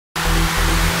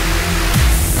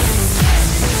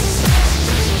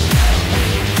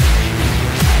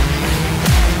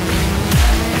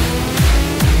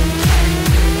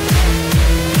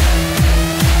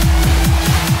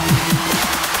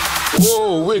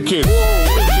wicked.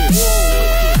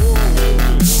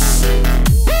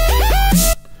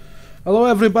 Hello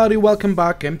everybody, welcome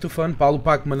back. I'm Tufan, Paulo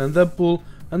Pacman and Deadpool,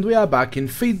 and we are back in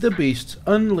Feed the Beast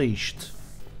Unleashed.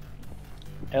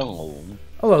 Hello.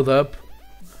 Hello Dub.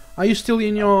 Are you still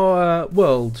in your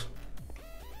world?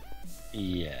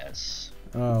 Yes.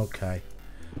 Okay.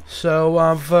 So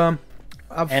I've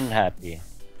And happy.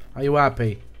 Are you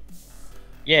happy?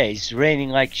 Yeah, it's raining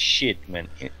like shit, man.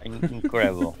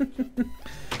 Incredible.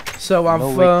 So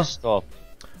No way to stop.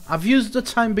 I've used the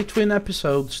time between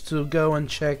episodes to go and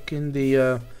check in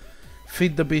the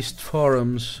Feed the Beast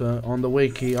forums on the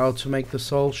wiki how to make the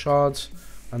soul shards,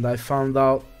 and I found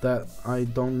out that I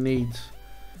don't need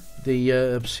the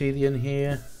obsidian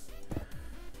here.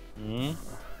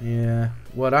 Yeah,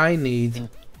 what I need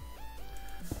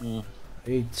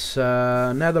it's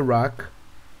netherrack.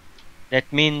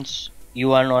 That means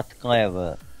you are not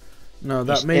clever. No,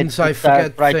 that means I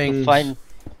forget things. To find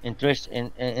interest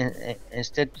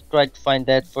instead to try to find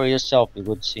that for yourself. You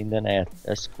would see in the net.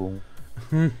 That's cool.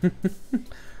 And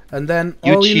then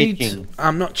all you need.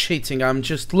 I'm not cheating. I'm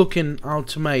just looking how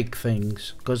to make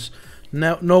things because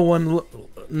no one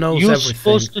knows You're everything.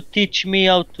 supposed to teach me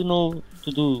how to know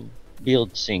to do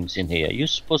build things in here. You're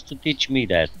supposed to teach me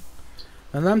that.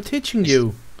 And I'm teaching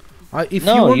you. If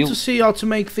you want to see how to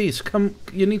make these,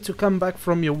 you need to come back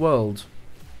from your world,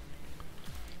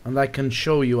 and I can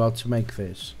show you how to make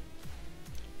this.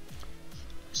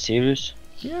 Serious?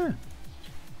 Yeah.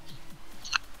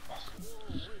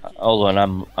 Hold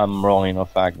on, I'm rolling a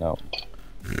fag now.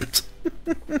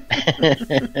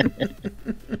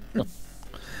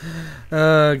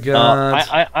 Oh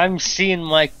God! I'm seeing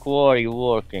my quarry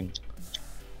working.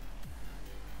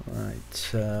 Right,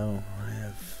 so I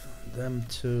have them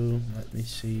two. Let me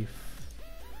see.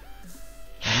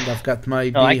 And I've got my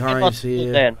beehives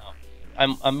here.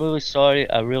 I'm really sorry.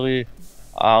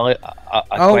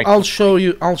 I'll show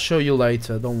you. I'll show you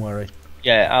later. Don't worry.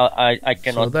 Yeah, I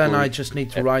cannot. So then I just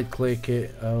need to right click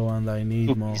it. Oh, and I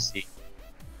need more. Easy.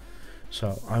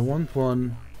 So I want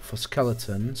one for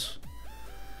skeletons.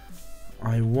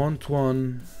 I want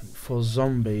one for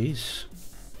zombies.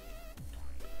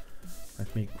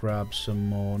 Let me grab some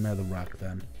more netherrack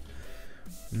then.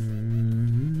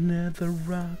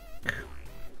 Netherrack.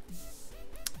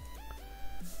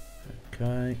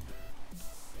 Okay.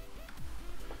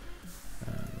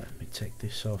 Let me take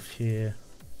this off here.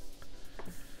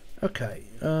 Okay.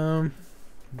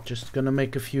 Just gonna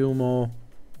make a few more.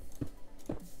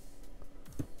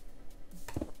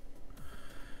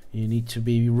 You need to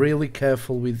be really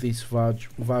careful with this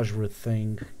Vajra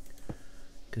thing,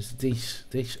 because this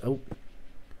oh,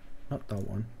 not that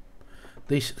one.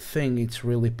 This thing, it's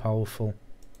really powerful.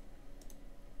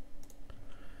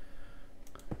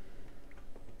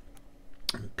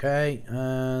 Okay,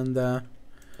 and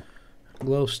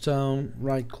glowstone,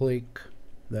 right click.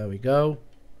 There we go.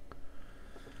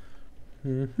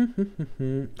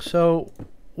 So,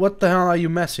 what the hell are you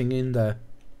messing in there?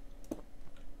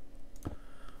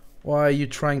 What are you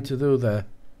trying to do there?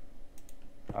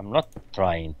 I'm not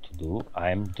trying to do.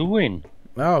 I'm doing.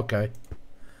 Oh, okay.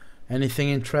 Anything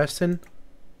interesting?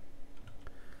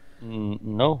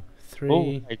 No. 3.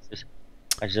 Oh,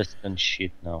 I just done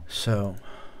shit now. So,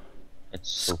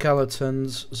 it's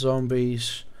skeletons,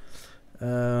 zombies,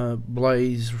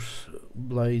 blazes.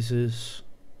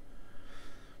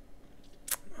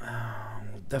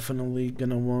 Definitely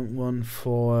gonna want one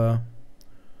for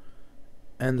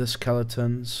ender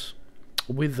skeletons,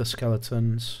 with the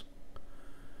skeletons,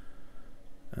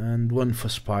 and one for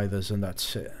spiders, and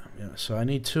that's it. Yeah, so I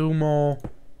need 2 more.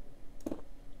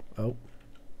 Oh,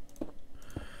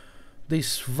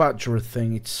 this Vajra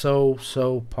thing, it's so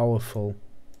powerful.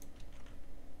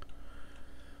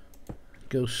 It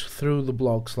goes through the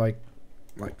blocks like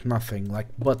nothing, like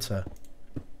butter.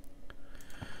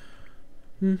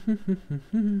 Okay,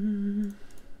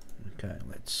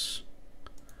 let's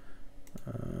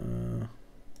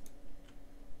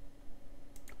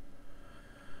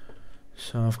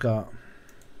so I've got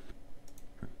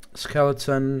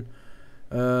skeleton,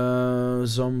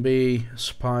 zombie,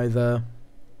 spider,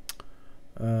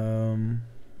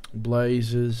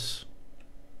 blazes.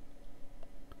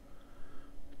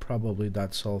 Probably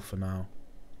that's all for now.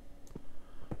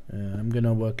 Yeah, I'm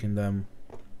gonna work in them.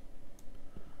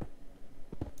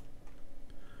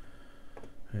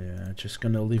 Yeah, just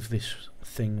gonna leave this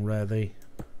thing ready.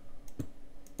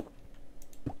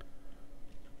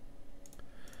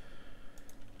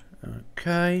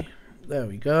 Okay, there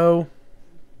we go.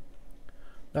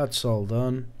 That's all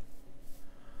done.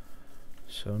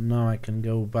 So now I can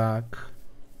go back.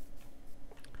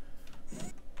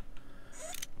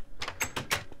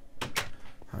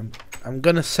 I'm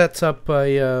gonna set up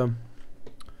a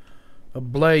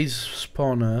blaze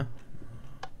spawner.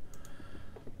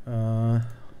 I'm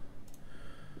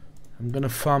gonna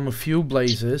farm a few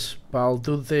blazes, but I'll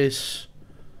do this.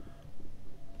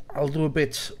 I'll do a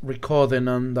bit recording,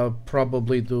 and I'll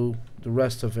probably do the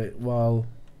rest of it while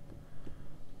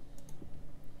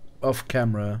off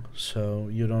camera, so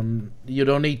you don't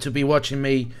need to be watching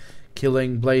me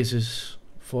killing blazes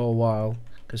for a while,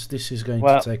 because this is going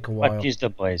to take a while. What is the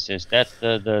blazes? That's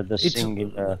the thing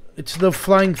in the... It's the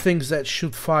flying things that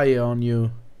shoot fire on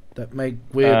you, that make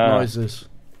weird noises.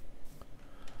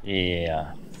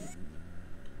 Yeah.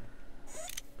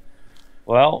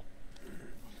 Well.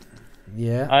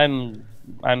 Yeah. I'm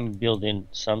building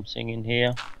something in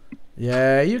here.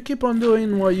 Yeah, you keep on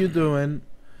doing what you're doing.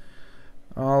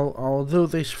 I'll do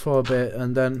this for a bit,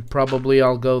 and then probably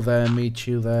I'll go there and meet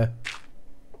you there.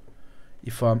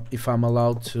 If I'm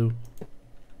allowed to.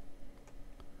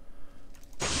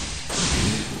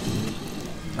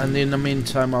 And in the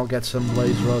meantime, I'll get some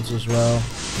blaze rods as well.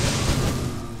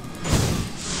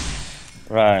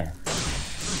 Right.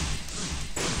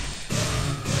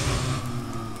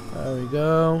 There we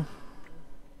go.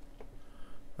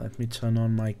 Let me turn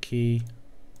on my key.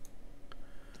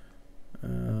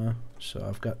 So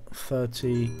I've got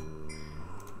 30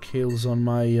 kills on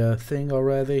my thing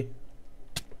already.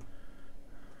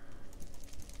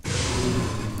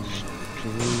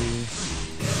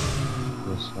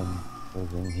 There's some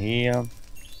over here.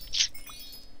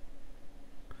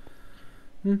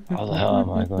 How the hell am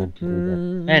I going to do that?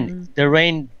 Man, the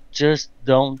rain just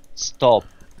don't stop.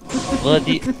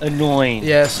 Bloody annoying.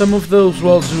 Yeah, some of those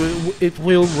worlds it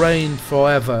will rain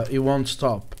forever. It won't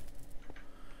stop.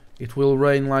 It will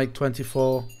rain like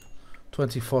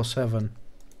 24/7.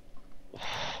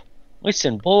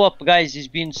 Listen, blow up guys is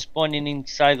been spawning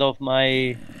inside of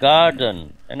my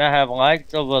garden, and I have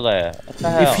lights over there. What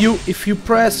the hell? If you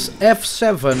press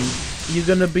F7, you're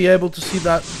gonna be able to see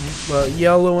that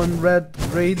yellow and red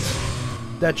grids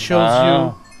that shows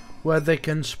you where they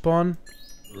can spawn.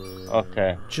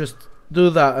 Okay. Just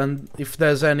do that, and if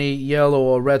there's any yellow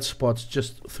or red spots,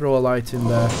 just throw a light in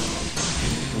there.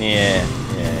 Yeah,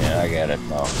 I get it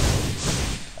now.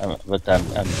 But I'm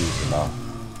busy now.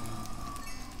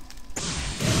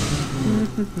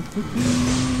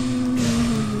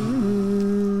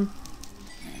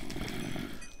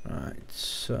 Right,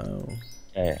 so...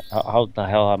 Hey, how the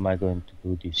hell am I going to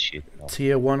do this shit now?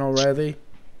 Tier 1 already?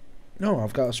 No,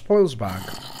 I've got a spoils bag.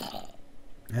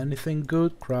 Anything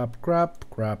good? Crap.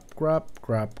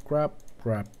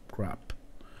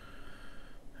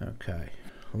 Okay,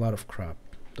 a lot of crap.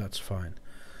 That's fine.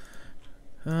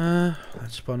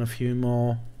 Let's spawn a few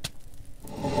more.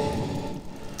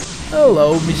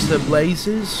 Hello, Mr.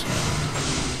 Blazes.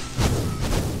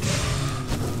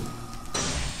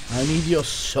 I need your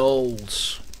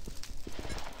souls.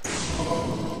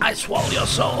 I swallow your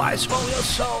soul, I swallow your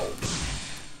soul.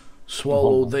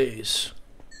 Swallow this.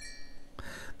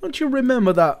 Don't you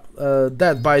remember that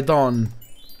Dead by Dawn?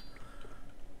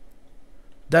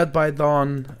 Dead by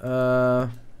Dawn,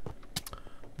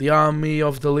 The Army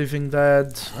of the Living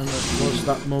Dead, and what was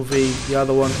that movie? The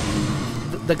other one,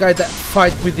 the guy that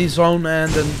fight with his own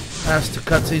hand and has to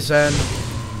cut his hand,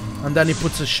 and then he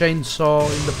puts a chainsaw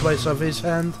in the place of his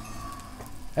hand.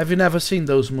 Have you never seen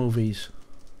those movies?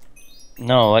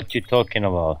 No, what you talking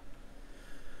about?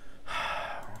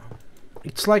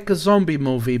 It's like a zombie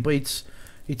movie, but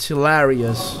it's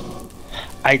hilarious.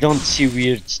 I don't see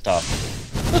weird stuff.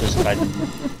 Just I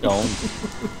don't.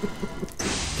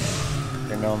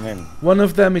 You know what I mean? One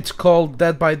of them, it's called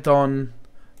Dead by Dawn.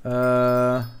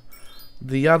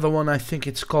 The other one, I think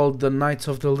it's called The Night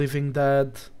of the Living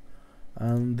Dead.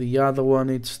 And the other one,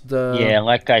 it's the... Yeah,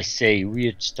 like I say,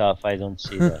 weird stuff, I don't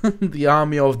see that. The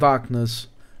Army of Darkness.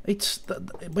 But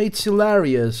it's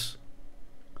hilarious.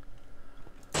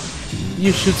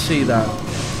 You should see that.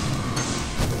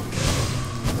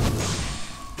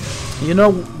 You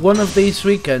know, one of these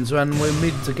weekends when we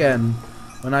meet again,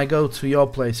 when I go to your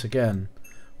place again,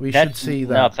 we should see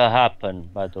that. That never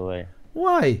happened, by the way.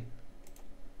 Why?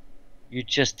 You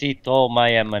just eat all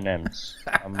my M&Ms.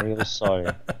 I'm really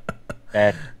sorry.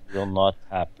 That will not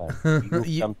happen.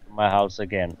 You come to my house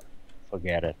again.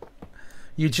 Forget it.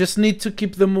 You just need to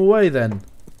keep them away then.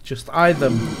 Just eye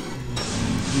them.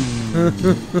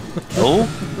 No?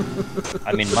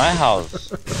 I'm in my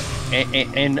house.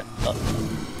 And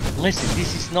listen,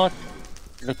 this is not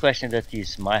the question that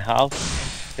is my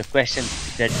house. The question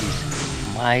that is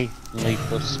my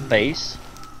little space.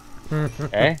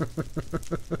 Okay?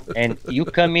 And you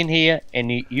come in here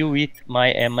and you eat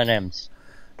my M&Ms.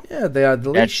 Yeah, they are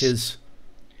delicious.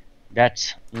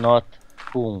 That's not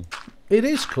cool. It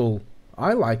is cool.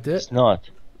 I liked it. It's not.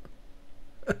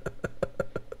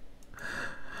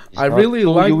 I really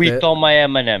liked You it. eat all my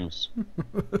M&Ms.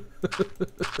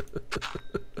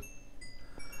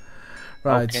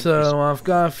 Right, Okay. so I've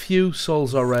got a few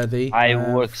souls already. I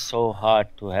worked so hard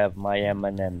to have my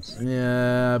M&Ms.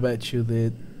 Yeah, I bet you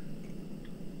did.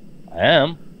 I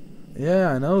am. Yeah,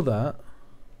 I know that.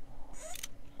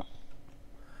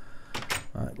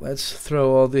 Right, let's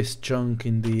throw all this junk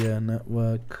in the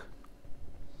network.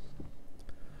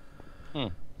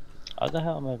 How the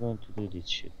hell am I going to do this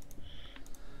shit?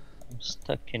 I'm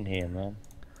stuck in here, man.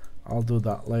 I'll do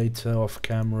that later off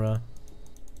camera.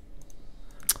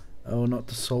 Oh, not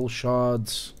the soul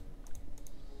shards.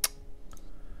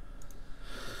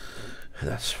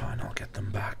 That's fine, I'll get them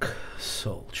back.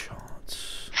 Soul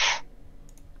shards.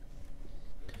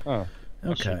 Oh.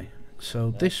 Okay, so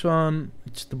this one,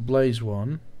 it's the blaze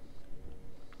one.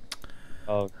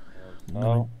 Oh.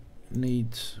 No.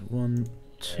 Need 1,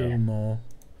 2 more.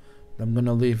 I'm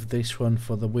gonna leave this one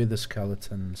for the wither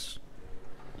skeletons.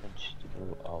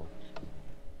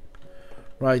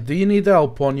 Right, do you need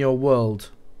help on your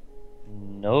world?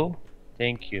 No,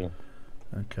 thank you.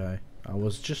 Okay, I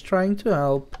was just trying to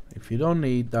help. If you don't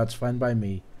need, that's fine by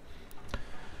me.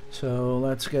 So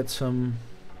let's get some...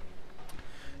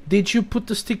 Did you put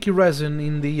the sticky resin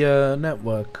in the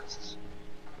network?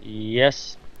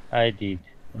 Yes, I did.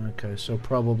 Okay, so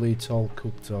probably it's all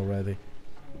cooked already.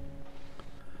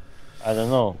 I don't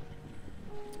know.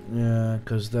 Yeah,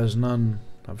 because there's none.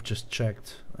 I've just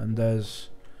checked, and there's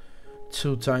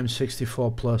 2 times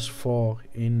 64 plus 4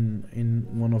 in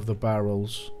one of the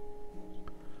barrels.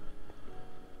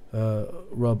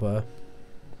 Rubber.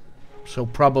 So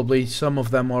probably some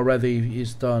of them already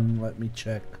is done. Let me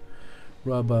check.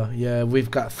 Rubber. Yeah,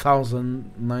 we've got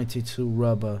 1092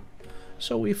 rubber.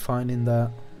 So we're fine in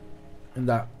that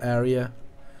area.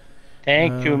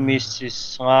 Thank you, Mrs.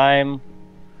 Slime.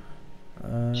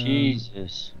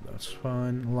 Jesus. That's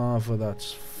fine. Lava,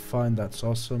 that's fine. That's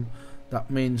awesome. That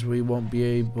means we won't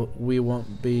be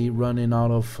running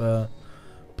out of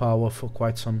power for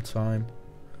quite some time.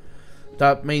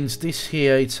 That means this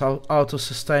here, it's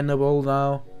auto-sustainable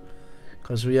now,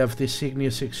 because we have these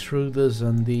igneous extruders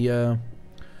and the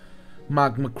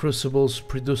magma crucibles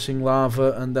producing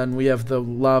lava, and then we have the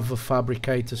lava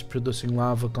fabricators producing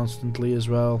lava constantly as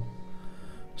well.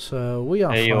 So we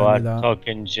are There fine you are with that.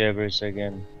 talking gibberish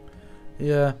again.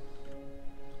 Yeah.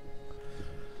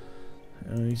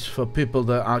 It's for people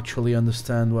that actually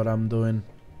understand what I'm doing.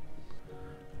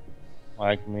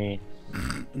 Like me.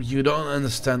 You don't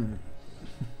understand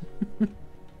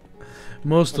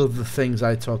most of the things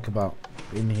I talk about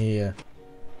in here.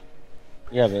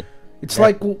 Yeah, but It's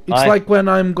like when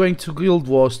I'm going to Guild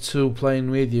Wars 2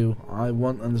 playing with you. I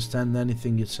won't understand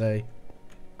anything you say.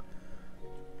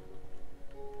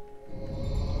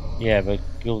 yeah, but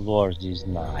Guild Wars is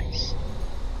nice.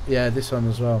 Yeah, this one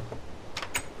as well.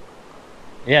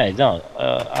 Yeah, I don't.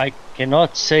 I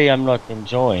cannot say I'm not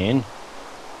enjoying.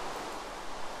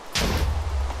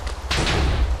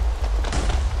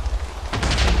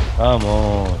 Come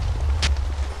on.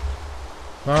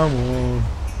 Come on.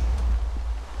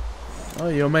 Oh,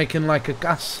 you're making like a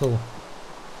castle.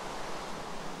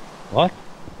 What?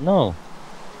 No.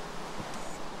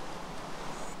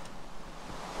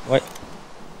 What?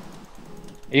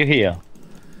 Are you here?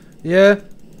 Yeah,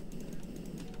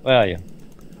 Where are you?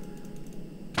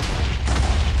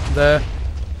 there.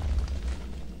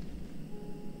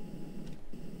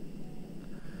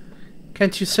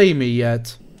 Can't you see me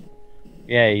yet?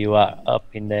 Yeah, you are up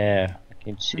in there. I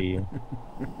can see you.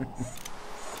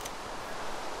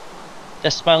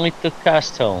 That's my little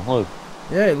castle. Look.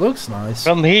 Yeah, it looks nice.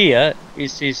 From here,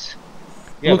 is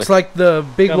yeah, looks but like the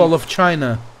big from- wall of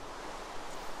China.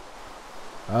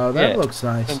 Oh, that Yeah, looks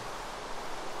nice.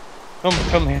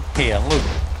 from here. Look.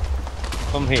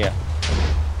 From here.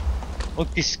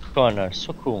 Look this corner.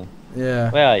 So cool. Yeah,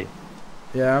 Where are you?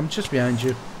 yeah, I'm just behind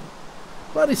you.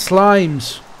 Bloody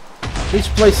slimes. This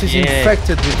place is Yeah.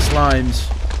 infected with slimes.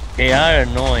 They are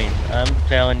annoying. I'm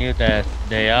telling you that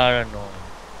they are annoying.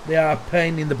 They are a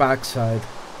pain in the backside.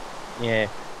 Yeah.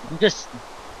 I'm just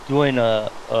doing a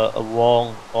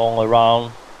wall all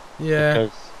around Yeah,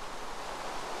 because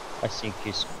I think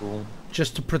it's cool.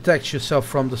 just to protect yourself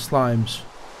from the slimes.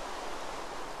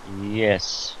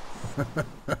 Yes.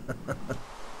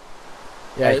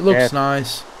 Yeah, Like it looks that.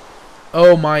 nice.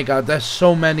 Oh my god, there's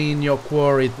so many in your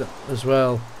quarry as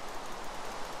well.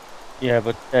 Yeah,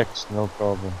 but that's no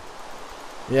problem.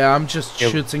 Yeah, I'm just Yeah.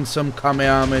 shooting some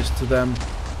kamehamehas to them.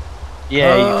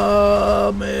 Yeah.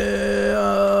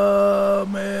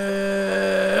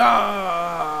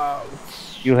 Kamehameha.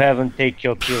 You haven't taken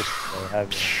your pills,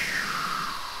 have you?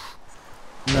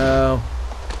 No.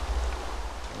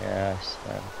 Yes.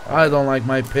 I don't like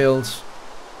my pills.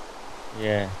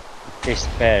 Yeah, it tastes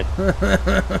bad.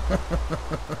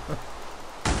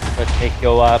 But make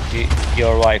your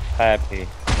wife happy.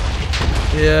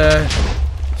 Yeah,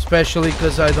 especially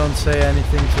because I don't say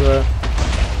anything to her.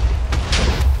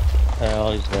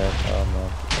 Hell is that? Oh no.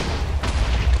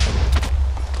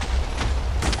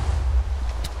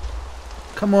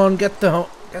 Come on, get the.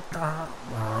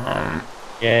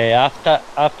 Yeah,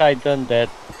 after I done that,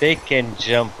 they can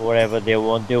jump wherever they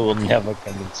want. They will never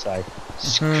come inside.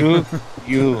 Screw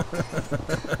you,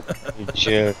 you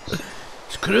jerks.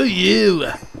 Screw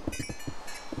you!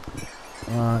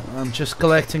 I'm just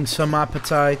collecting some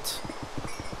appetite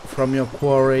from your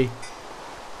quarry.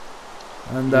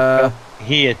 And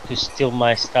here to steal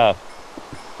my stuff.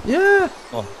 Yeah.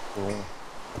 Oh, cool.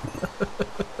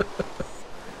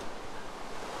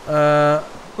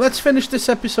 Let's finish this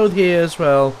episode here as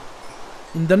well.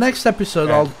 In the next episode,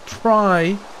 okay. I'll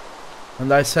try,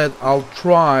 and I said I'll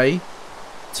try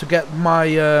to get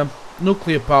my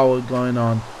nuclear power going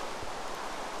on.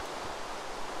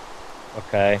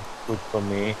 Okay, good for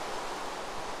me.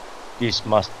 This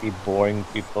must be boring,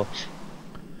 people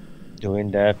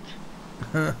doing that.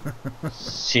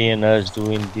 Seeing us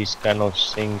doing these kind of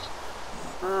things.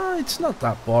 It's not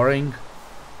that boring.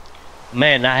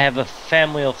 Man, I have a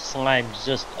family of slimes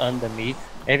just under me.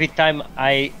 Every time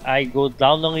I go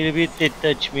down a little bit, they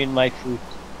touch me in my foot.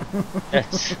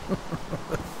 That's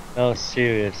no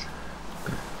serious.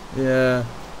 Yeah,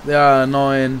 they are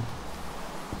annoying.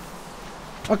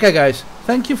 Okay, guys,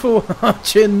 thank you for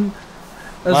watching.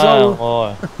 As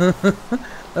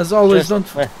always,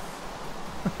 just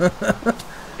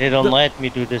they don't let me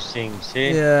do this thing.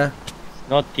 See? Yeah. It's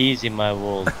not easy, my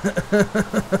world.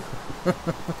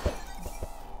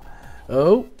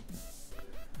 Oh,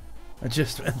 I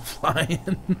just went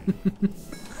flying.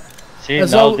 See,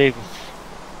 now they've...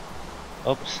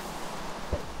 Oops.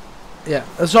 Yeah,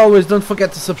 as always, don't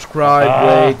forget to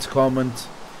subscribe, rate, comment,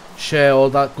 share, all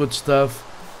that good stuff.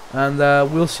 And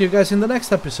we'll see you guys in the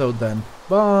next episode then.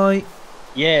 Bye.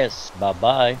 Yes,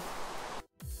 bye-bye.